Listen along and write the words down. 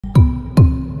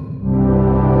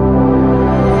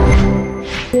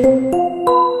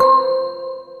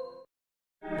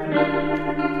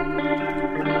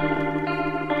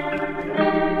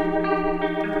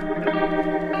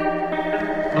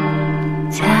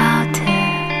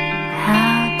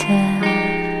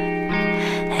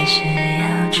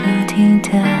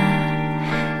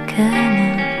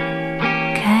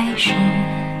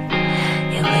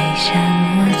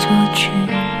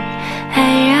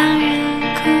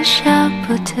舍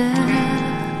不得。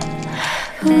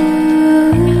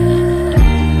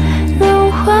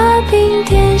融化冰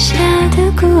点下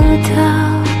的孤岛，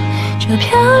就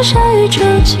飘向宇宙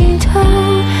尽头。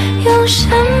用什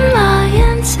么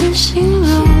言辞形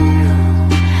容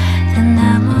在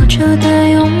那么久的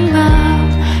拥抱？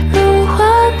融化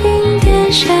冰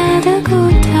点下的孤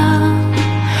岛，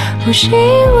呼吸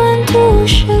温度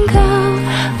升高。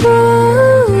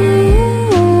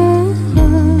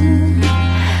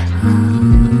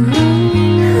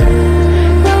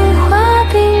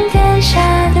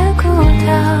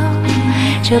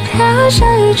就飘向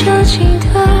宇宙尽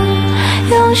头，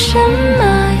用什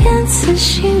么言辞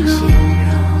形容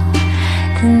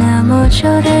在那么久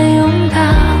的拥抱？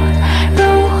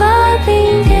融化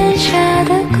冰点下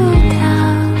的孤岛，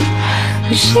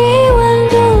呼吸温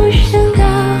度升高。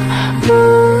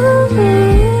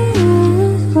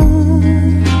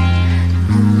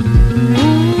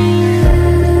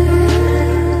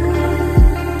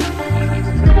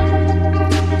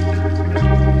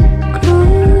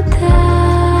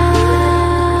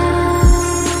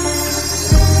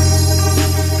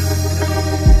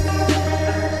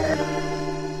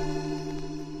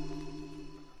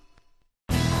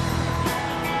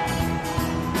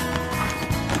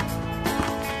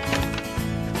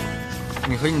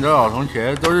你和你的老同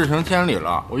学都日行千里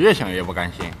了，我越想越不甘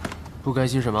心。不甘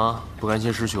心什么？不甘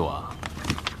心失去我啊？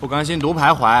不甘心独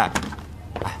徘徊。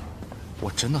哎，我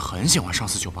真的很喜欢上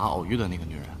次酒吧偶遇的那个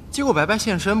女人，结果白白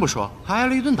现身不说，还挨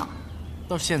了一顿打。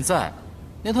到现在，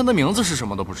连她的名字是什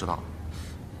么都不知道。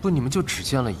不，你们就只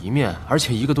见了一面，而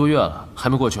且1个多月了，还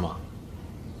没过去吗？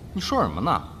你说什么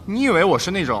呢？你以为我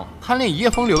是那种贪恋一夜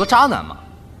风流的渣男吗？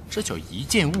这叫一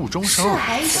见误终生。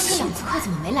白医生这2次课怎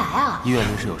么没来啊？医院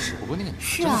临时有事。不过那个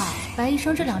是啊，白医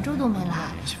生这2周都没来。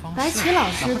白起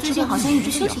老师最近好像一直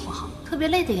休息不好，特别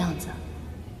累的样子。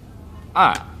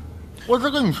哎，我这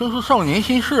跟你说说少年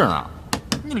心事呢，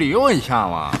你理我一下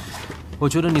嘛。我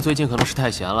觉得你最近可能是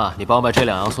太闲了，你帮我把这2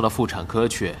样送到妇产科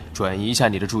去，转移一下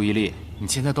你的注意力。你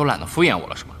现在都懒得敷衍我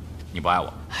了是吗？你不爱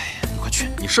我？哎呀，你快去！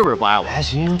你是不是不爱我？哎，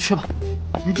行，去吧。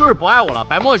你就是不爱我了，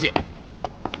白墨迹。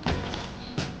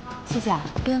谢谢啊，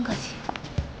不用客气。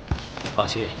放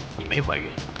心，你没怀孕，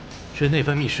是内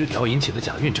分泌失调引起的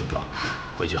假孕症状。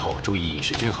回去后注意饮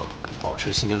食均衡，保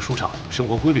持心情舒畅，生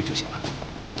活规律就行了。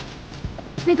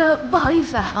那个不好意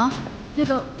思啊，那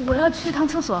个我要去趟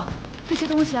厕所，这些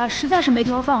东西啊实在是没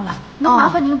地方放了，能麻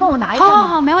烦您帮我拿一下吗？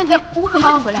好，没问题，我很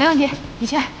快回来。没问题，你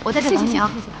去，我在这等你啊。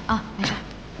谢谢啊，没事。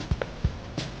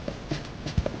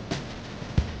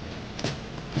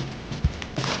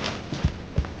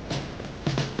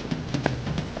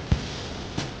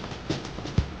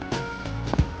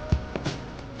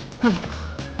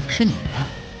是你？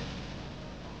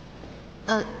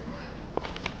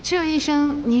这位医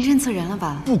生，您认错人了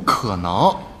吧？不可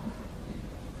能！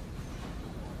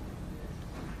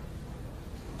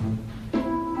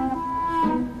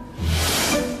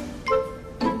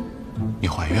你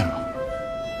怀孕了，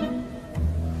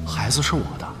孩子是我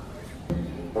的，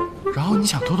然后你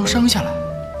想偷偷生下来？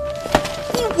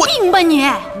你有病吧你！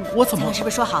我怎么？咱们是不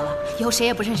是说好了，以后谁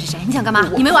也不认识谁？你想干嘛？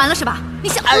你没完了是吧？你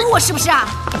想诓我是不是啊？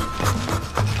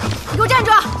你给我站住！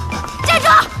站住！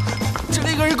这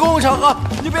里可是公共场合，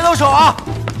你别动手啊！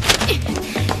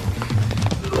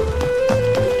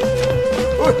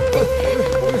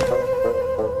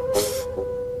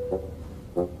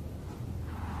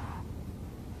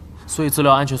所以资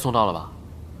料安全送到了吧？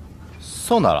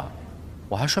送到了，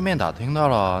我还顺便打听到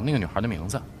了那个女孩的名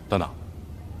字。等等，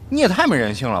你也太没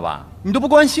人性了吧！你都不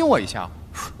关心我一下，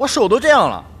我手都这样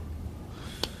了。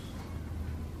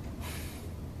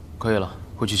可以了，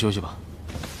回去休息吧。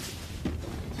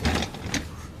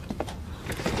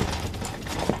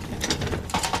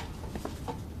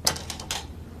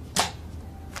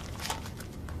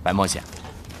白墨姐，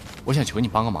我想求你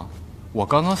帮个忙。我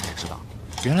刚刚才知道，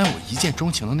原来我一见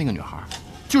钟情的那个女孩，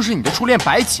就是你的初恋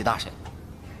白起大神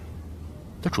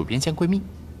的主编兼闺蜜。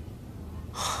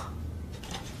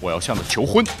我要向她求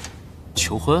婚。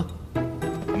求婚？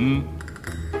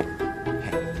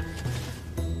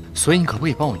所以你可不可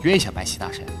以帮我约一下白起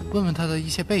大神，问问他的一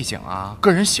些背景啊、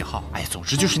个人喜好，哎，总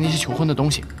之就是那些求婚的东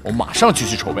西，我马上就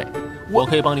去筹备。我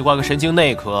可以帮你挂个神经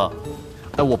内科。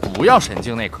但我不要神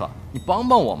经内科，你帮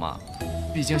帮我嘛！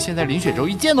毕竟现在林雪舟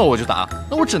一见到我就打，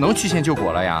那我只能曲线救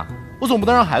国了呀！我总不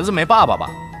能让孩子没爸爸吧？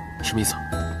什么意思？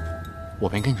我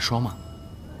没跟你说吗？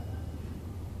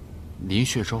林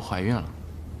雪舟怀孕了，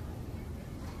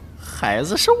孩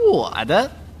子是我的。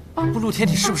不露天，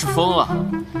你是不是疯了？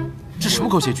这什么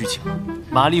狗血剧情？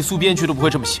玛丽苏编剧都不会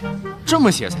这么写，这么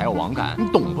写才有网感，你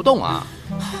懂不懂啊？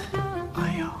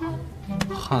哎呀，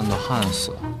旱都旱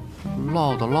死了。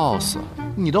落的落死，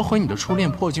你都和你的初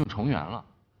恋破镜重圆了，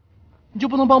你就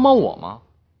不能帮帮我吗？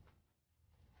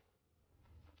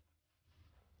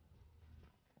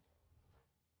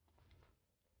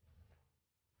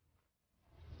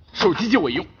手机借我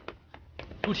用。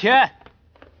陆田，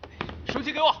手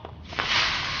机给我。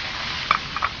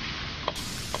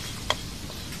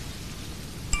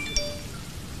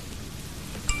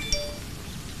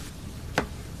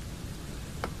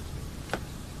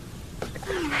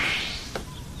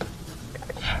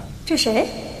这谁？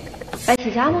白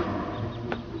起家吗？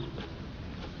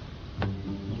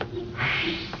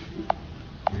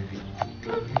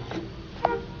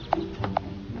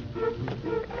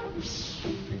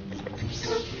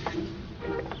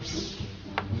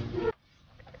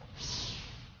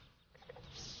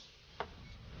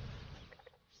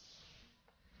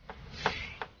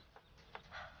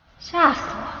吓死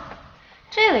我！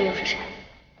这位又是谁？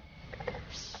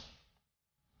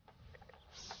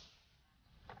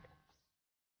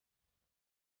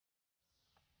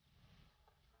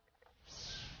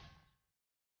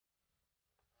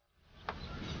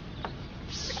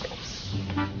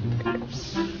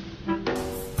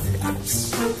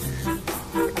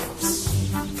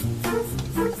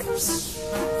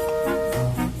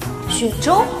雪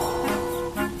舟。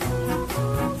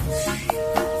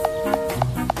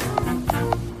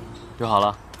就好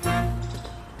了。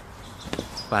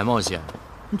白梦姐，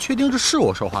你确定这是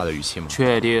我说话的语气吗？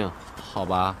确定。好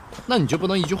吧，那你就不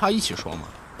能一句话一起说吗？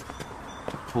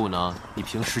不能，你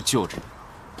平时就这样。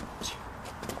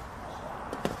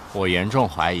我严重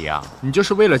怀疑啊，你就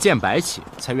是为了见白起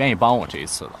才愿意帮我这一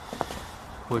次的。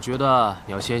我觉得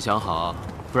你要先想好，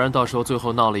不然到时候最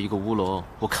后闹了一个乌龙，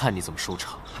我看你怎么收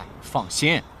场。嗨，放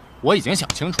心，我已经想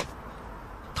清楚了，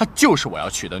她就是我要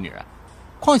娶的女人。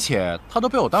况且她都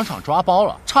被我当场抓包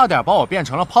了，差点把我变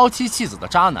成了抛妻弃子的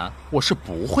渣男，我是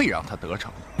不会让她得逞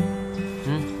的。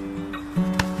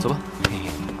走吧。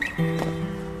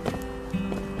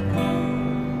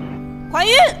怀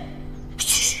孕。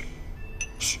嘘，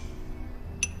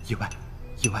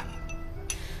意外。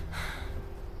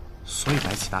所以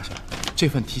白起大神，这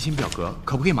份提亲表格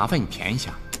可不可以麻烦你填一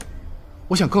下？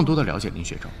我想更多的了解林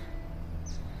雪舟。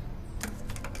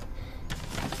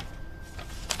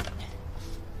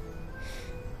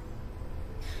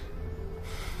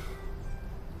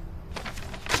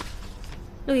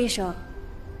陆医生，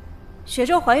雪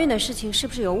舟怀孕的事情是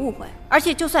不是有误会？而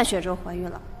且就算雪舟怀孕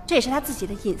了，这也是她自己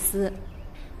的隐私，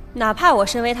哪怕我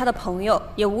身为她的朋友，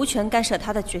也无权干涉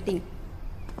她的决定。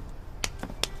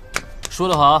说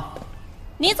得好。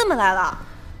你怎么来了？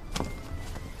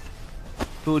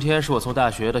陆天是我从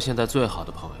大学到现在最好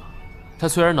的朋友，他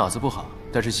虽然脑子不好，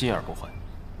但是心眼不坏。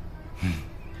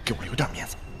给我留点面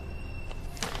子。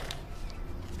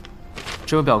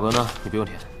这份表格呢，你不用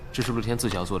填，这是陆天自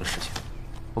己要做的事情。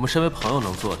我们身为朋友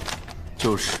能做的，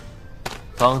就是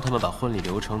帮他们把婚礼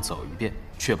流程走一遍，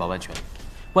确保万全。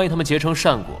万一他们结成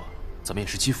善果，咱们也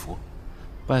是积福。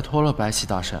拜托了，白起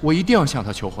大神，我一定要向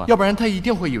他求婚，要不然他一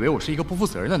定会以为我是一个不负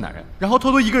责任的男人，然后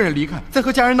偷偷一个人离开，再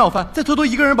和家人闹翻，再偷偷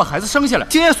一个人把孩子生下来，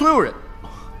惊艳所有人。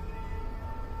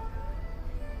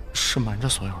是瞒着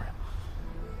所有人。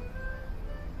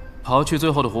刨去最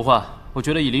后的胡话，我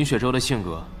觉得以林雪舟的性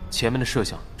格，前面的设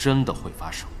想真的会发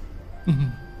生。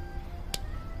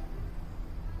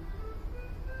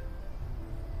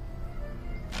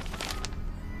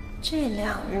这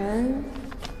两人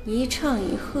一唱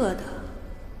一和的，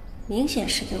明显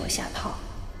是给我下套。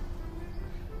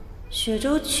雪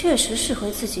舟确实是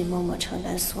会自己默默承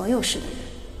担所有事的人，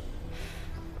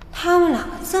他们两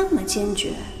个这么坚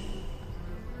决，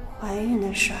怀孕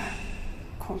的事儿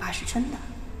恐怕是真的。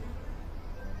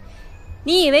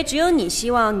你以为只有你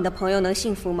希望你的朋友能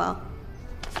幸福吗？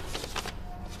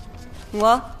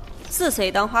我4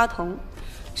岁当花童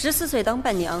，14岁当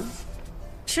伴娘，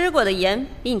吃过的盐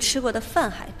比你吃过的饭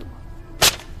还多。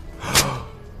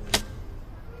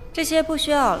这些不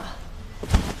需要了，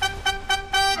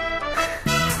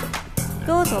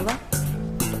跟我走吧。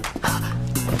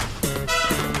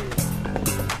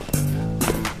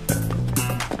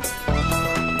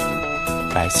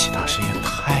白起大神也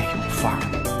太有范儿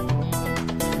了。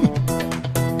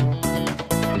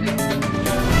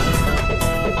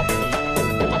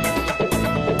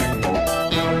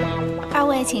二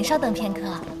位请稍等片刻。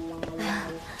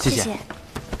谢谢。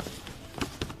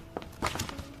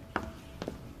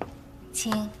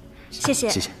请。谢谢。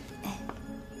谢谢。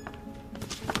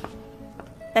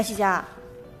白起家，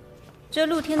这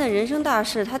陆天的人生大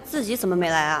事他自己怎么没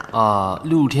来啊？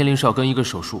陆天临时要跟一个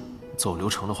手术，走流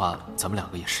程的话，咱们两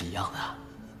个也是一样的。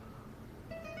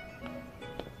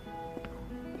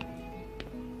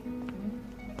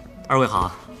二位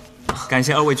好。感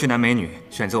谢二位俊男美女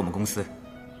选择我们公司，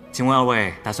请问二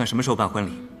位打算什么时候办婚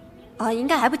礼？应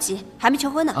该还不急，还没求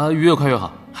婚呢。越快越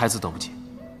好，孩子等不及。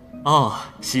哦，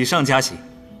喜上加喜。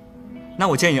那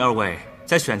我建议二位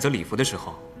在选择礼服的时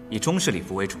候，以中式礼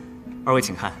服为主。二位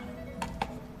请看，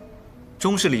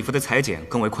中式礼服的裁剪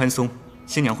更为宽松，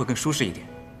新娘会更舒适一点。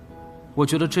我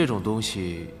觉得这种东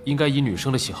西应该以女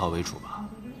生的喜好为主吧。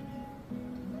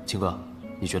秦哥，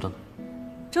你觉得呢？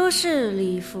中式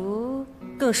礼服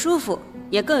更舒服，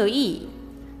也更有意义。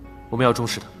我们要中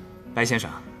式的。白先生，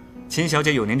秦小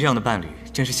姐有您这样的伴侣，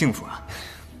真是幸福啊。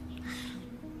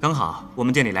刚好我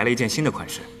们店里来了一件新的款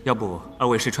式，要不二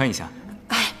位试穿一下？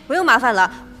哎，不用麻烦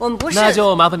了，我们不是。那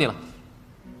就麻烦你了，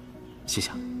谢谢。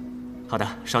好的，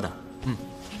稍等。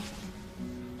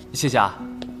谢谢啊。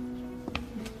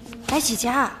白起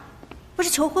家，不是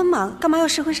求婚吗？干嘛要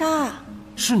试婚纱啊？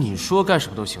是你说干什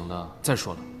么都行的。再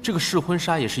说了，这个试婚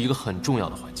纱也是一个很重要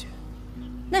的环节。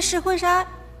那试婚纱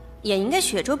也应该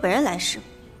雪舟本人来试，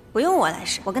不用我来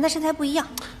试，我跟他身材不一样。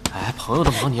哎，朋友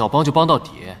的忙你要帮就帮到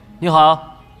底。你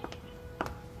好，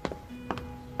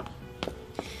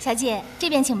小姐，这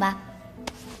边请吧。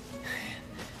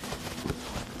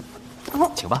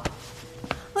请吧。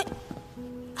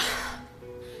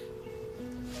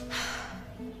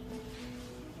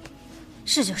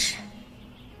是就是，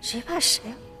谁怕谁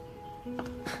啊？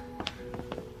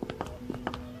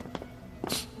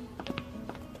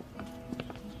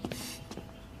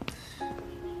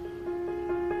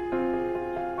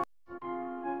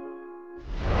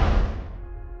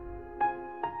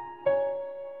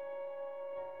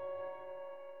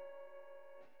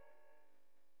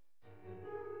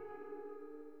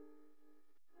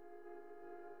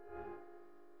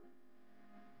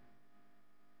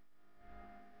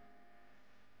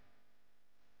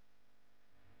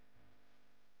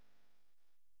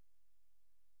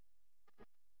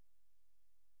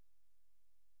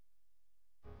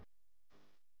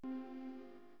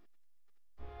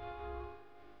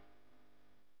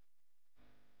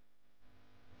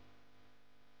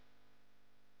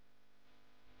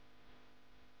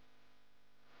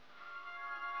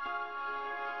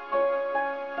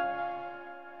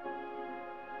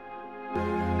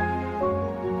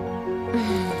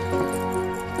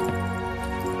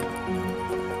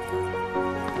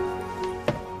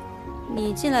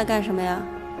你进来干什么呀？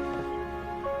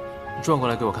转过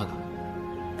来给我看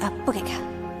看。啊，不给看。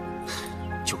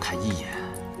就看一眼。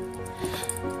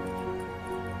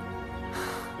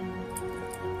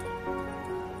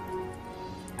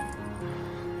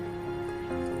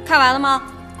看完了吗？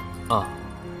啊。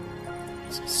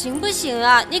行不行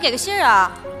啊？你给个信儿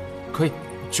啊。可以，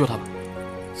就他吧。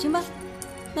行吧，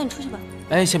那你出去吧。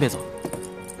哎，先别走。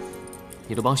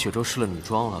你都帮雪舟试了女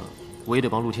装了，我也得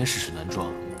帮陆天试试男装。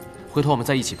回头我们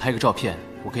再一起拍个照片，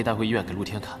我可以带回医院给陆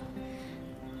天看。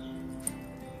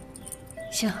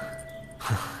行。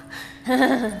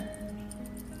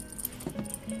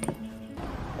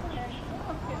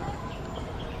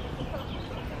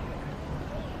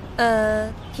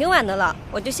挺晚的了，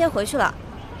我就先回去了。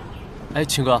哎，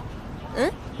秦哥。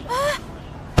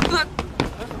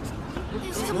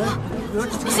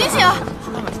醒醒！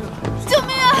救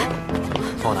命啊！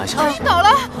帮我拿一下。我晕倒了，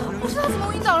不知道怎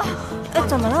么晕倒了。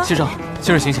怎么了？先生，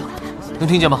醒醒，能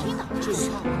听见吗？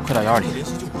快打120。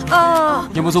啊！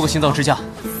有没有做过心脏支架？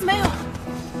没有。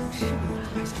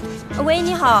喂，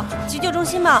你好，急救中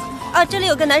心吗？啊，这里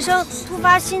有个男生突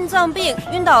发心脏病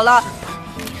晕倒了，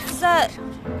在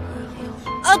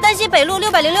丹西北路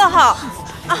606号。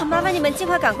啊，麻烦你们尽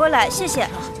快赶过来，谢谢。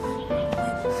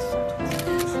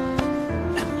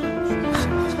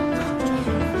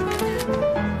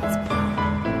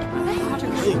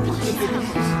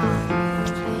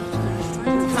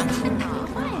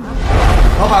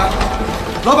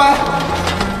老板，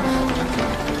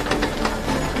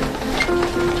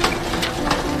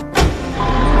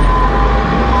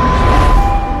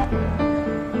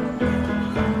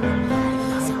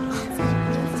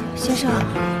先生，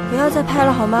不要再拍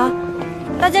了好吗？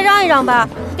大家让一让吧，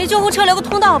给救护车留个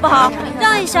通道好不好？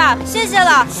让一下，谢谢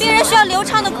了。病人需要流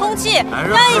畅的空气，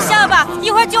让一下吧，一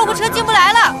会儿救护车进不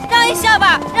来了。让一下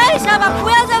吧，让一下吧，不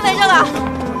要再围着了。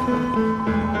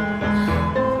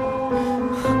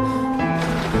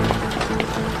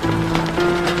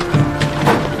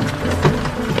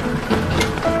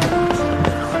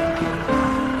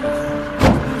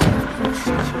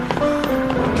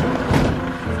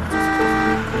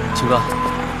秦哥，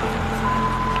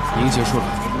已经结束了，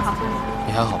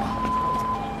你还好吧？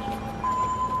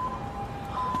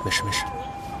没事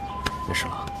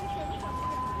了。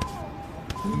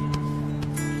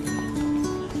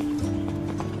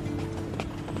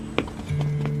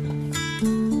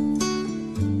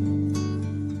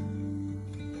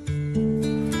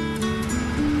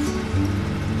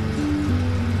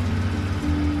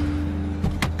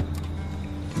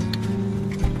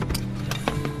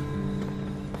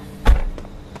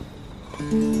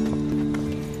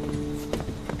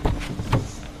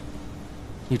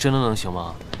你真的能行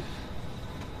吗？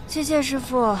谢谢师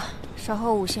傅，稍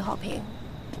后5星好评。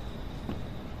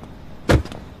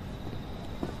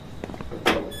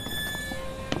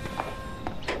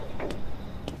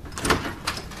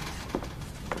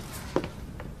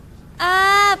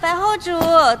啊，白后主，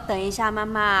等一下，妈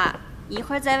妈，一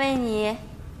会儿再喂你，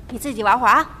你自己玩会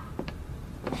儿啊。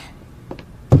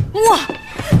哇，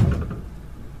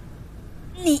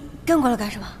你跟过来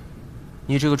干什么？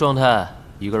你这个状态，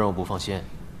一个人我不放心。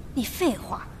你废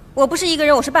话，我不是一个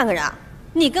人，我是半个人啊！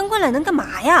你跟过来能干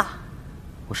嘛呀？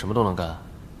我什么都能干，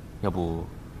要不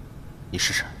你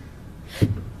试试？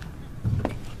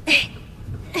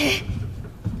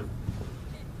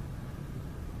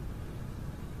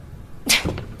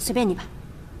随便你吧，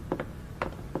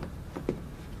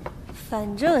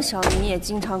反正小明也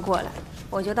经常过来，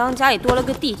我就当家里多了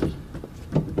个弟弟。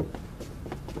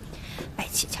白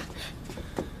起家，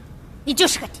你就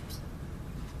是个弟弟。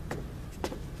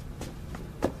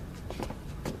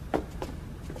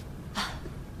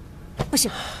不行，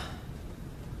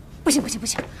不行，不行，不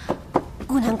行！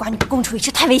孤男寡女共处一室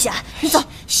太危险了，你走。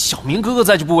小明哥哥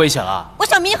在就不危险了。我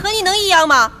小明和你能一样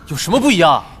吗？有什么不一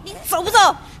样？你走不走？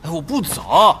哎，我不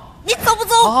走。你走不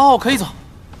走？好，我可以走。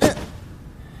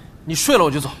你睡了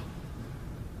我就走。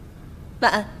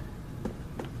晚安。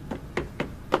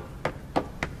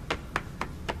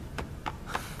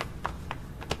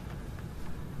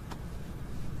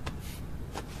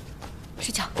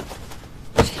睡觉，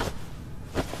睡觉，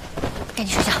赶紧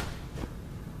睡觉。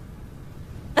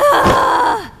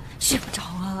啊，睡不着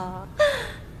啊。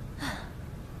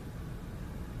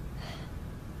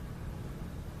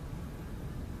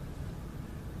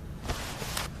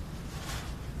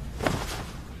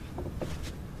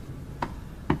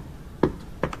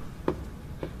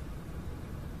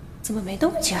怎么没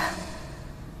动静儿？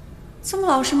这么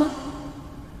老实吗？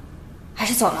还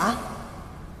是走了啊？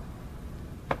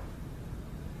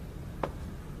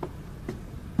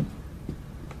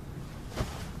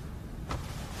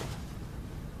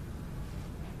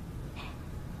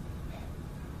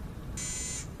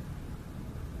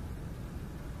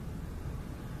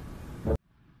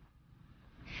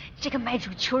这个卖主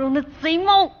求荣的贼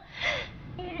猫！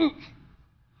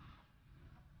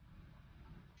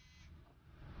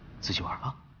自己玩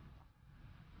啊！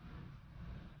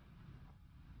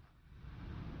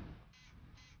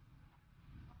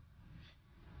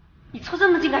你凑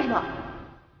这么近干什么？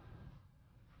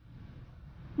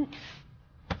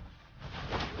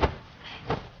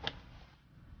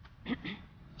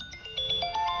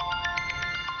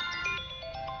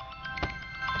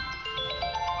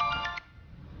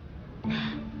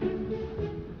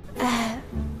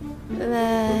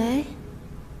喂，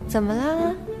怎么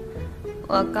了？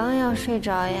我刚要睡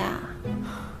着呀。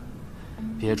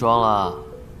别装了，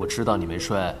我知道你没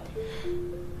睡。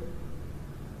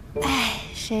哎，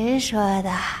谁说的？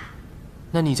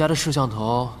那你家的摄像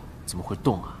头怎么会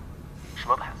动啊？什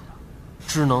么牌子的？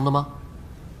智能的吗？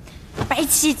白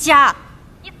起家，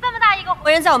你这么大一个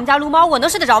活人在我们家撸猫，我能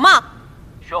睡得着吗？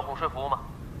需要哄睡服务吗？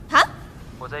啊？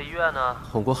我在医院呢，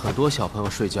哄过很多小朋友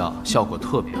睡觉，效果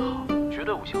特别好，绝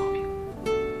对5星好评。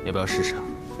要不要试试啊？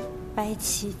白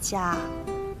起家，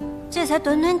这才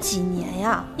短短几年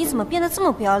呀，你怎么变得这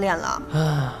么不要脸了？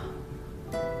唉，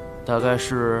大概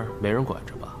是没人管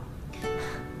着吧。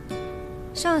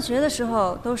上学的时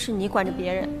候都是你管着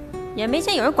别人，也没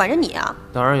见有人管着你啊。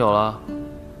当然有了，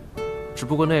只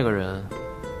不过那个人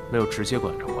没有直接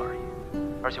管着我而已。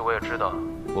而且我也知道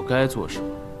我该做什么，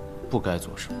不该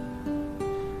做什么，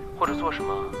或者做什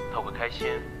么他会开心，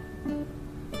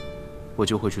我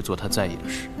就会去做他在意的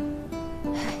事。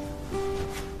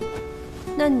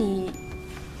那你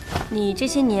这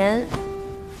些年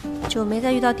就没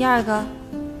再遇到第二个？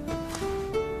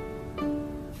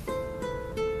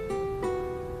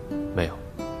没有。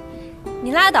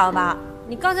你拉倒吧，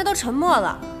你刚才都沉默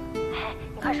了。哎，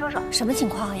你快说说什么情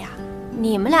况呀？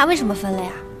你们俩为什么分了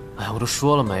呀？哎，我都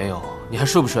说了没有，你还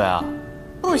睡不睡啊？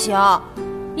不行，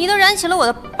你都燃起了我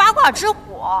的八卦之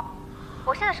火，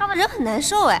我现在烧的人很难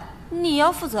受哎，你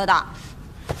要负责的。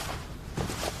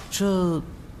这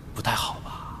不太好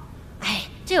吧？哎，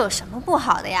这有什么不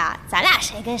好的呀？咱俩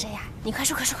谁跟谁呀？你快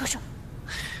说，快说，快说。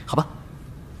好吧。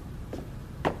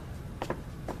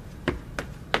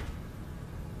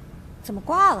怎么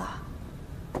挂了？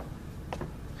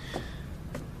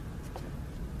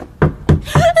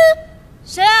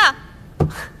谁啊？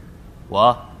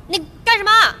我。你干什么？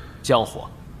降火。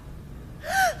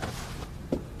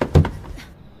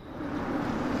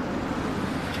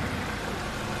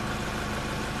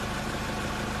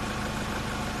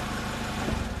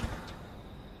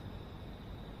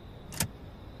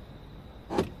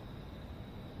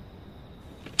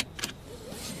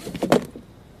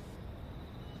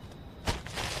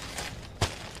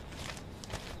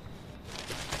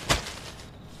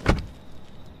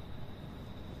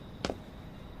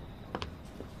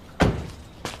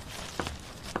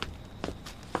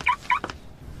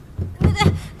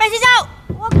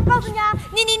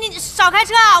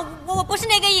车，我不是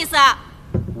那个意思。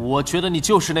我觉得你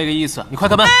就是那个意思，你快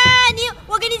开门！哎，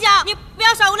我跟你讲，你不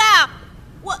要耍无赖啊！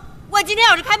我今天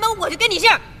要是开门，我就跟你姓。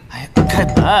哎，开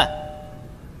门！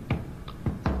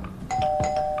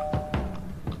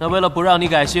那为了不让你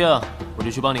改姓，我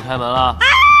就去帮你开门了。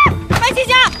白青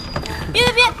霞，别，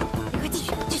你快进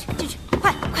去，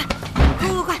快！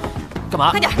干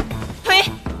嘛？快点，推，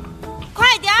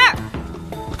快点儿！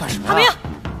干什么呀？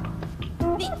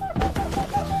唐明，你，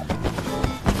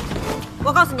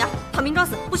我告诉你啊，唐明装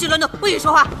死，不许乱动，不许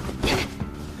说话。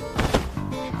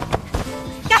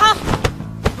盖好。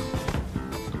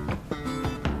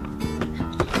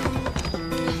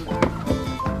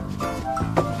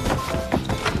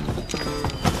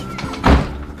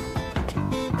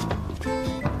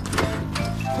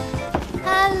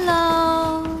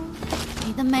Hello，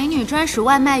 你的美女专属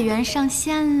外卖员上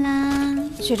线啦！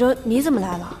雪舟，你怎么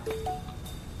来了？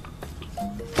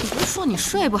你不是说你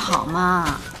睡不好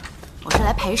吗？我是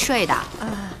来陪睡的。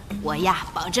我呀，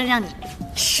保证让你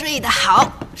睡得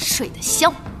好，睡得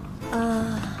香。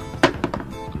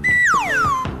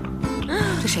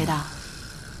这谁的？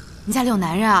你家里有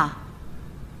男人啊？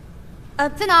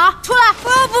在哪儿？出来！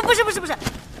不是，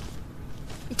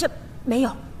这没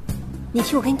有。你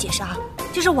听我跟你解释啊，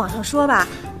就是网上说吧，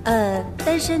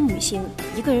单身女性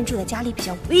一个人住在家里比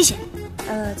较危险，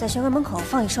在玄关门口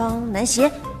放一双男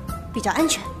鞋，比较安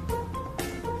全。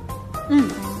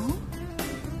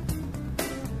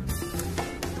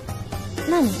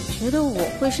那你觉得我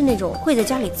会是那种会在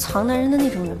家里藏男人的那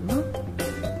种人吗？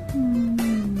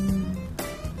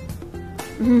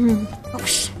我不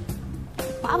是，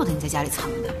巴不得你在家里藏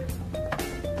的。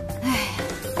哎呀，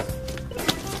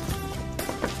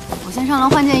我先上楼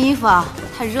换件衣服啊，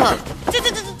太热了。这，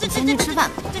先去吃饭。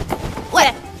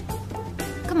喂，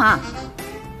干嘛？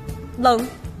冷。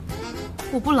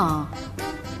我不冷。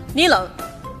你冷。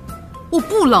我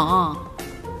不冷。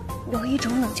有一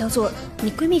种冷叫做你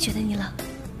闺蜜觉得你冷。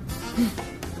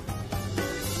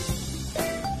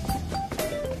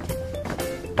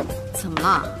怎么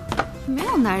了？没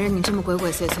有男人你这么鬼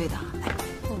鬼祟祟的。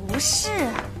不是。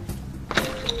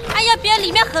哎呀，别，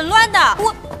里面很乱的。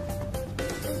我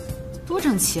多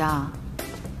整齐啊！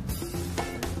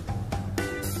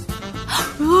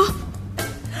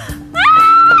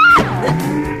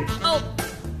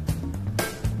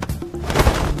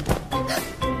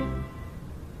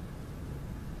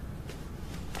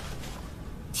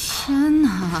天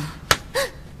哪，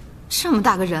这么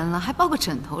大个人了，还抱个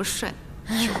枕头睡，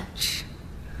幼稚！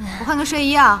我换个睡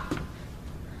衣啊。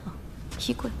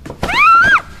衣柜。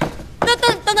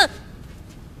等，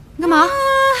你干嘛？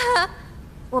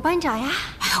我帮你找呀。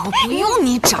哎呀，我不用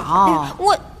你找。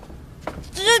我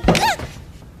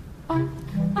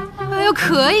哎呦，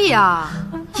可以啊，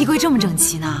衣柜这么整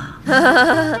齐呢。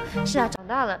是啊，长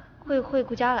大了，会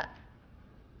顾家了。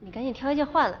你赶紧挑一件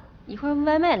换了，一会儿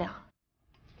外卖聊。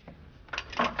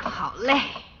好嘞。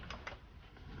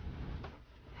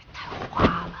太花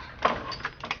了。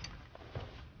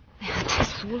哎呀，太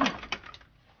俗了。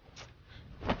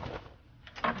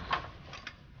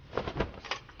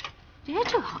哎，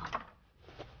这个好。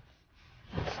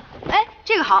哎，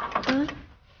这个好。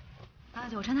拿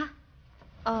去，我穿它。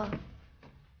哎。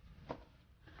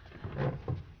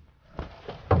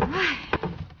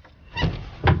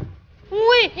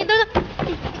喂，你等等。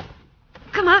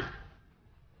干嘛？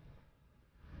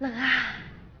冷啊？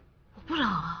我不冷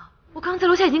啊，我刚才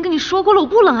楼下已经跟你说过了，我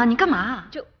不冷啊，你干嘛？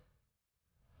就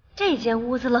这间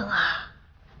屋子冷啊？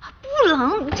不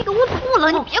冷，这个屋子不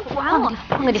冷，你别管我。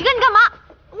换个地方。你干嘛？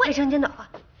卫生间暖和。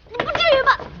你不至于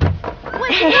吧？喂，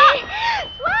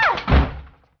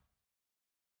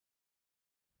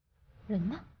人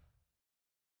呢？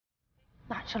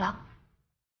哪儿去了？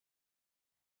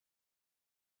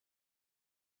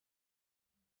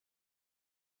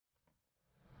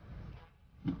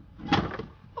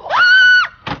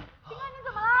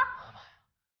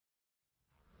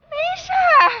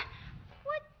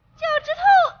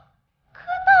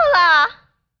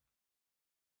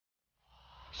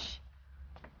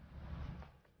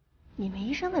你们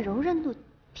医生的容忍度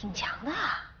挺强的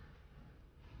啊！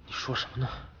你说什么呢？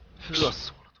热死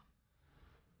我了都！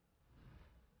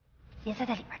别再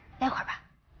在里边待会儿吧。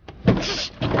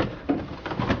嘘。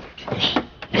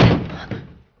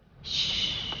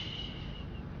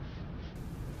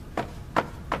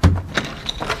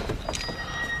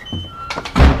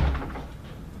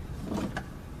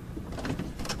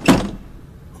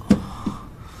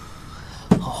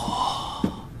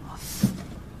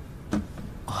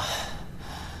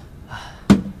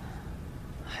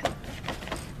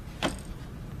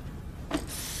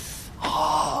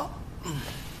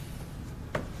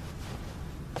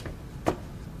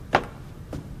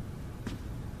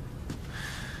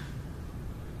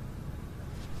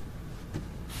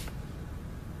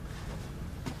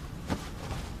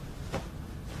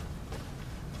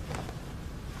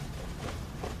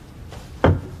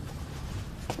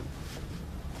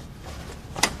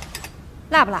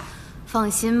辣不辣？放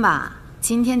心吧，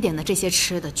今天点的这些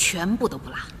吃的全部都不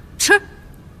辣，吃。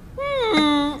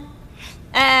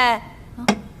哎，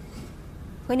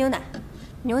回牛奶，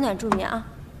牛奶助眠啊。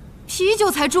啤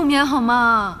酒才助眠好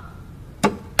吗？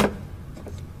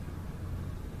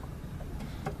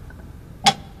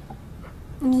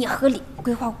你合理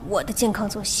规划我的健康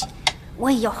作息，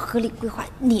我也要合理规划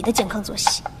你的健康作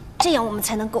息，这样我们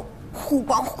才能够互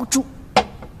帮互助，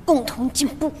共同进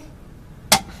步。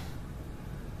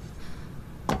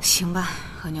行吧，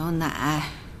喝牛奶。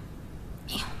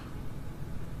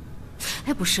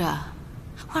哎，不是，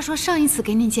话说上一次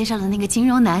给你介绍的那个金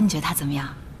融男，你觉得他怎么样？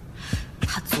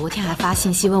他昨天还发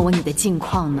信息问我你的近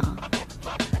况呢。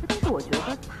但是我觉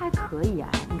得他还可以啊，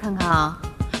你看看啊，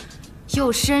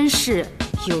又绅士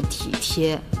又体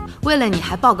贴，为了你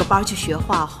还报个班去学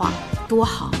画画，多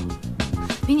好！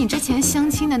比你之前相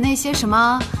亲的那些什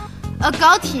么，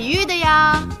搞体育的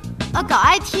呀，搞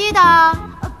IT 的，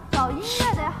搞音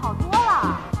乐的呀，好多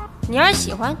了。你要是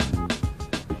喜欢，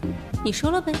你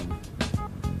说了呗。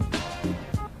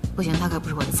不行，他可不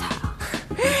是我的菜啊。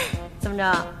怎么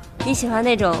着？你喜欢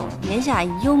那种言下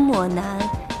幽默男，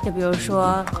就比如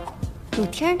说露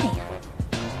天那样。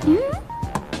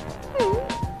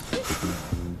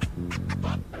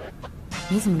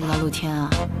你怎么知道露天啊？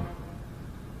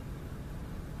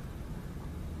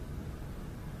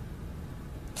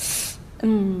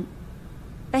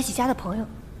白喜家的朋友，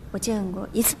我见过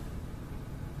一次。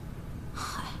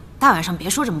嗨，大晚上别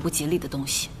说这么不吉利的东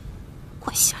西，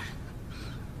怪吓人的。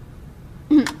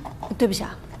对不起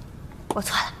啊，我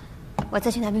错了，我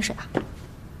再去拿瓶水啊。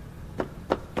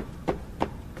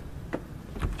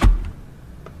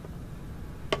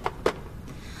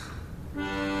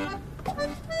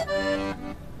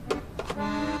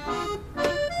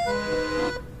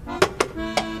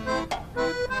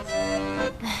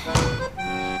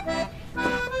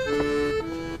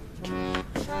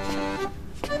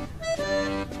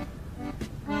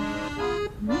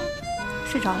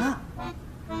睡着了，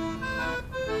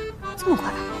这么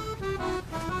快？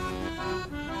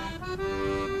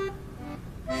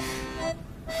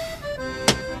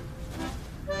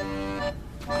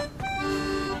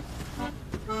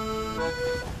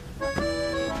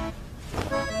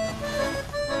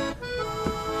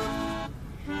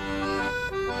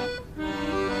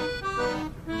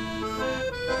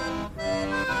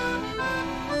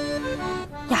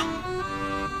呀，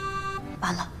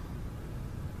完了！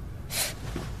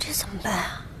这怎么办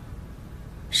啊？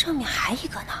上面还一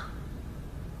个呢。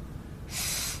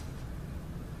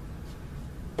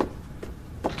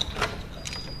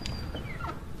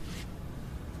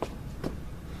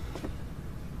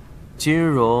金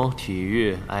融、体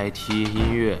育、IT、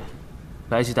音乐，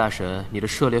白起大神，你的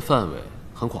涉猎范围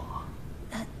很广啊。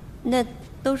那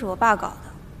都是我爸搞的，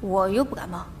我又不感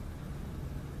冒。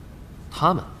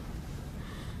他们？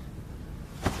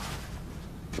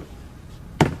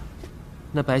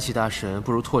那白起大神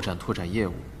不如拓展业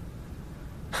务，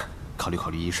考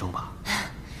虑医生吧。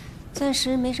暂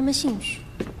时没什么兴趣。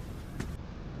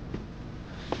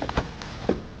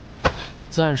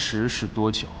暂时是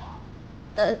多久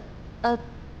啊？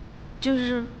就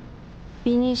是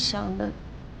比你想的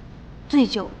最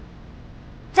久，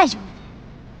再久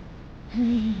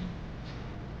一点。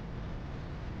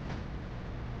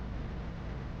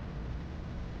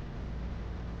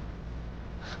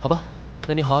好吧，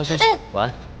那你好好休息，晚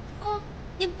安。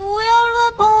你不要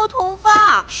乱碰我头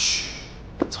发。嘘，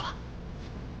走了。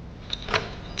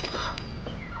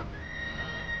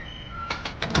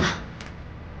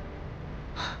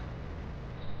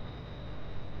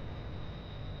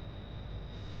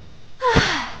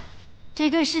这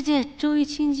个世界终于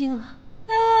清静了。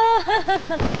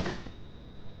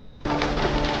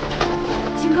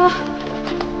秦哥，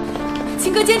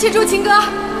秦哥坚持住，秦哥！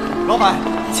老板，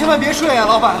千万别睡啊，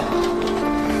老板！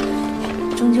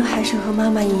终究还是和妈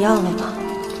妈一样了嘛。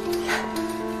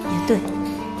也对，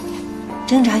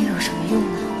挣扎又有什么用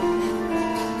呢？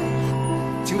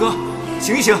秦哥，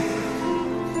醒一醒，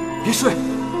别睡！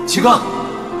秦哥，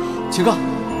秦哥，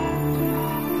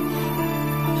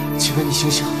秦哥，你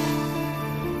醒醒！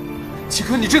秦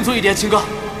哥，你振作一点，秦哥，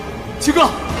秦哥。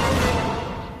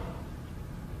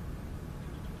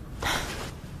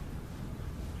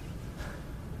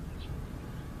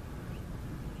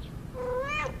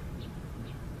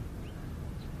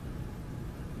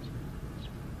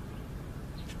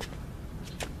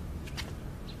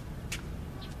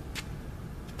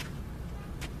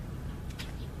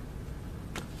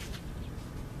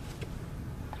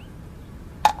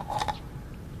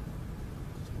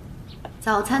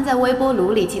早餐在微波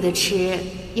炉里，记得吃。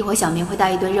一会儿小明会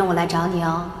带一堆任务来找你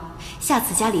哦。下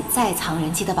次家里再藏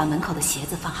人，记得把门口的鞋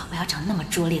子放好，不要找那么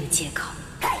拙劣的借口。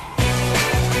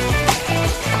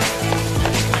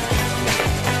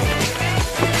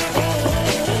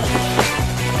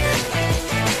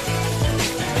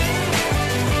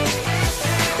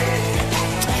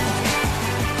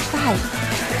大爷，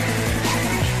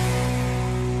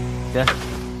给，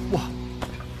哇，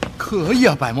可以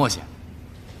啊，白墨姐，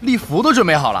礼服都准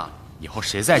备好了，以后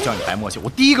谁再叫你白墨姐，我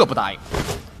第一个不答应。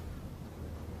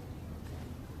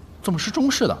怎么是中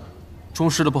式的？中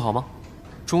式的不好吗？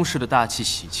中式的大气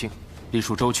喜庆，礼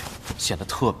数周全，显得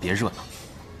特别热闹。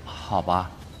好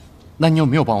吧，那你有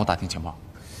没有帮我打听情报？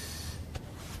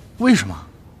为什么？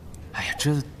哎呀，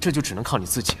这就只能靠你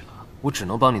自己了，我只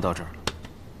能帮你到这儿了。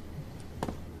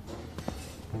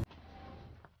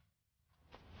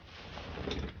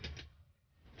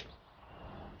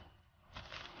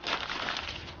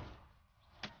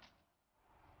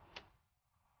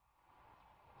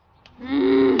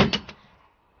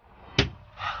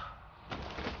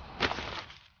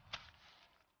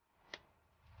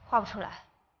画不出来。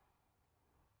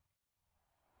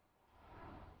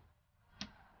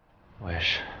我也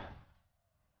是。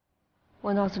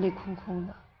我脑子里空空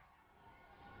的。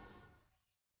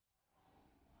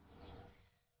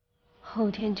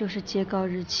后天就是截稿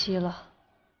日期了。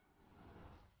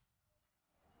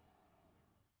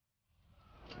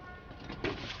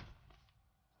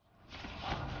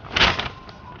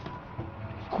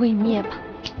毁灭吧！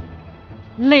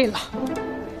累了。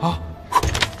啊！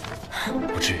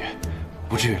不至于，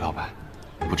不至于，老板，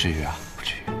不至于啊，不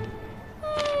至于。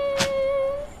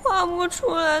画不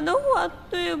出来的话，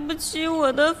对不起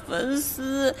我的粉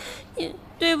丝，也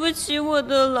对不起我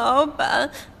的老板，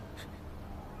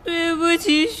对不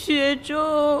起雪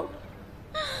中，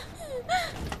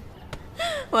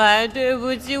我还对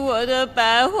不起我的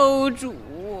白后主。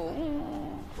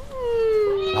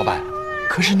老板，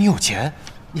可是你有钱，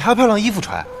你还有漂亮衣服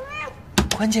穿，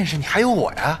关键是你还有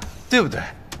我呀，对不对？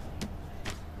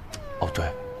哦，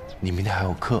对，你明天还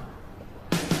有课。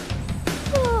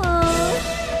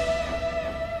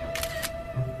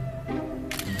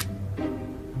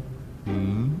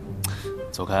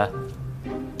走开！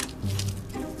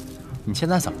你现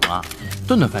在怎么了？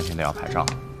顿顿饭前都要拍照。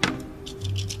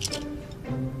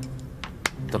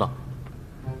等等，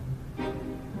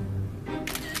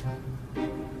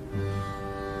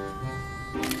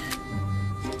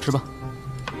吃吧。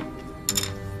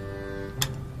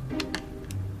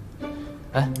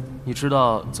哎，你知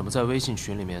道怎么在微信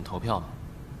群里面投票吗？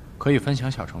可以分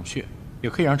享小程序，也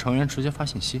可以让成员直接发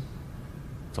信息。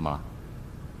怎么了？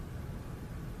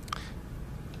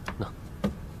那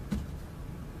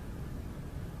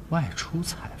外出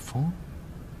采风？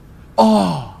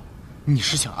哦，你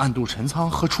是想暗度陈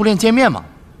仓和初恋见面吗？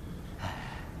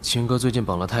秦哥最近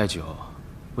绷了太久，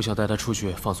我想带他出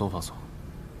去放松放松。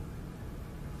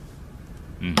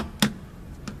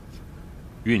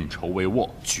运筹帷幄，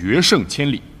决胜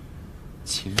千里。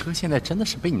秦哥现在真的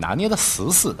是被你拿捏的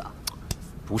死死的。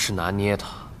不是拿捏他，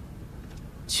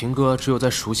秦哥只有在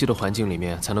熟悉的环境里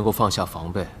面才能够放下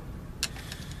防备。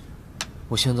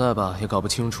我现在吧也搞不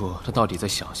清楚他到底在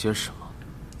想些什么，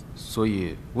所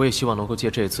以我也希望能够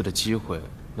借这次的机会，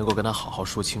能够跟他好好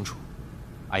说清楚。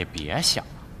哎呀，别想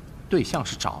了，对象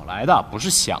是找来的，不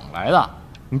是想来的。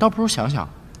你倒不如想想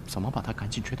怎么把他赶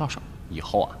紧追到手，以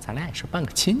后啊，咱俩也是半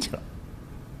个亲戚了。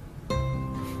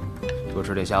多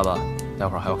吃点虾吧，待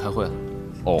会儿还要开会呢。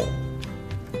哦。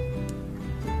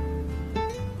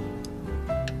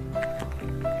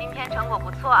今天成果不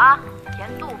错啊，甜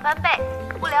度翻倍。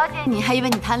不了解你还以为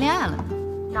你谈恋爱了呢。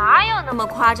哪有那么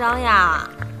夸张呀？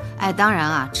哎，当然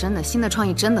啊，真的，新的创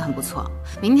意真的很不错。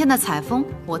明天的采风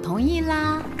我同意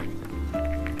啦。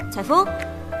采风？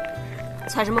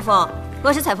采什么风？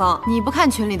何时采风？你不看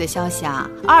群里的消息啊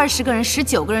？20个人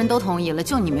19个人都同意了，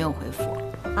就你没有回复。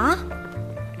啊？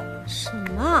什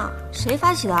么？谁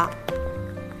发起的？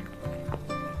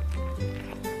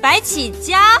白起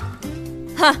家？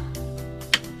哼，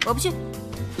我不去。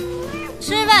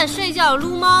吃饭、睡觉、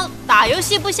撸猫、打游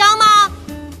戏不香吗？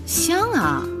香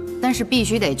啊，但是必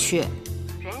须得去。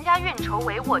人家运筹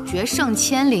帷幄，决胜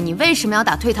千里，你为什么要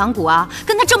打退堂鼓啊？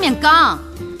跟他正面刚。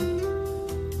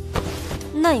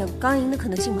那有刚赢的可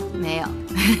能性吗？没有，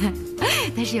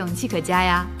但是勇气可嘉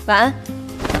呀。晚安。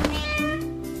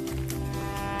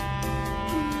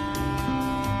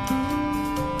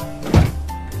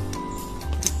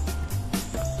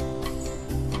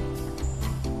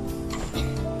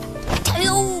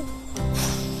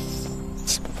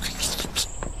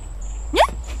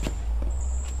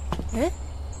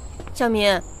小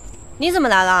明，你怎么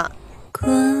来了？光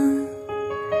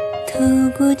透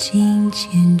过金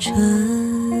钱窗。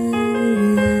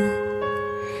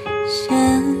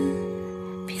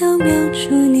描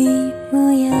出你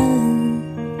模样，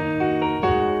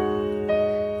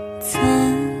曾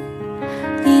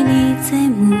历历在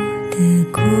目的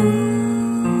过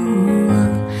往，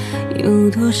有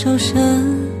多少伤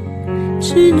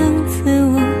只能自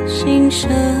我欣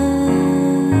赏。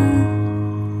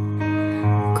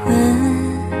关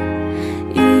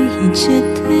于一直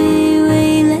对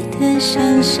未来的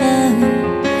想象，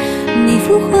每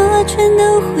幅画全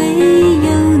都会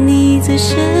有你在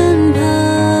身旁。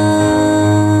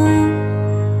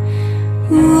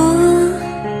我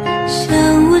想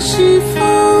我是疯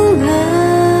了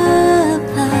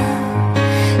吧，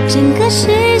整个世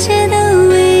界都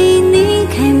为你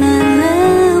开满了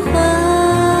花。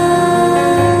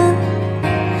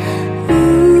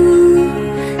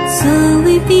所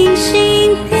谓并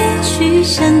行，别去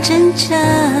想挣扎，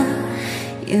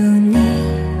有你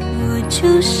我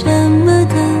就什么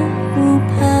都不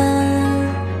怕。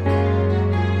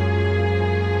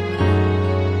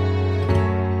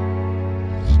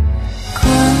光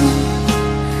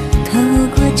透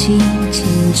过轻轻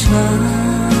窗，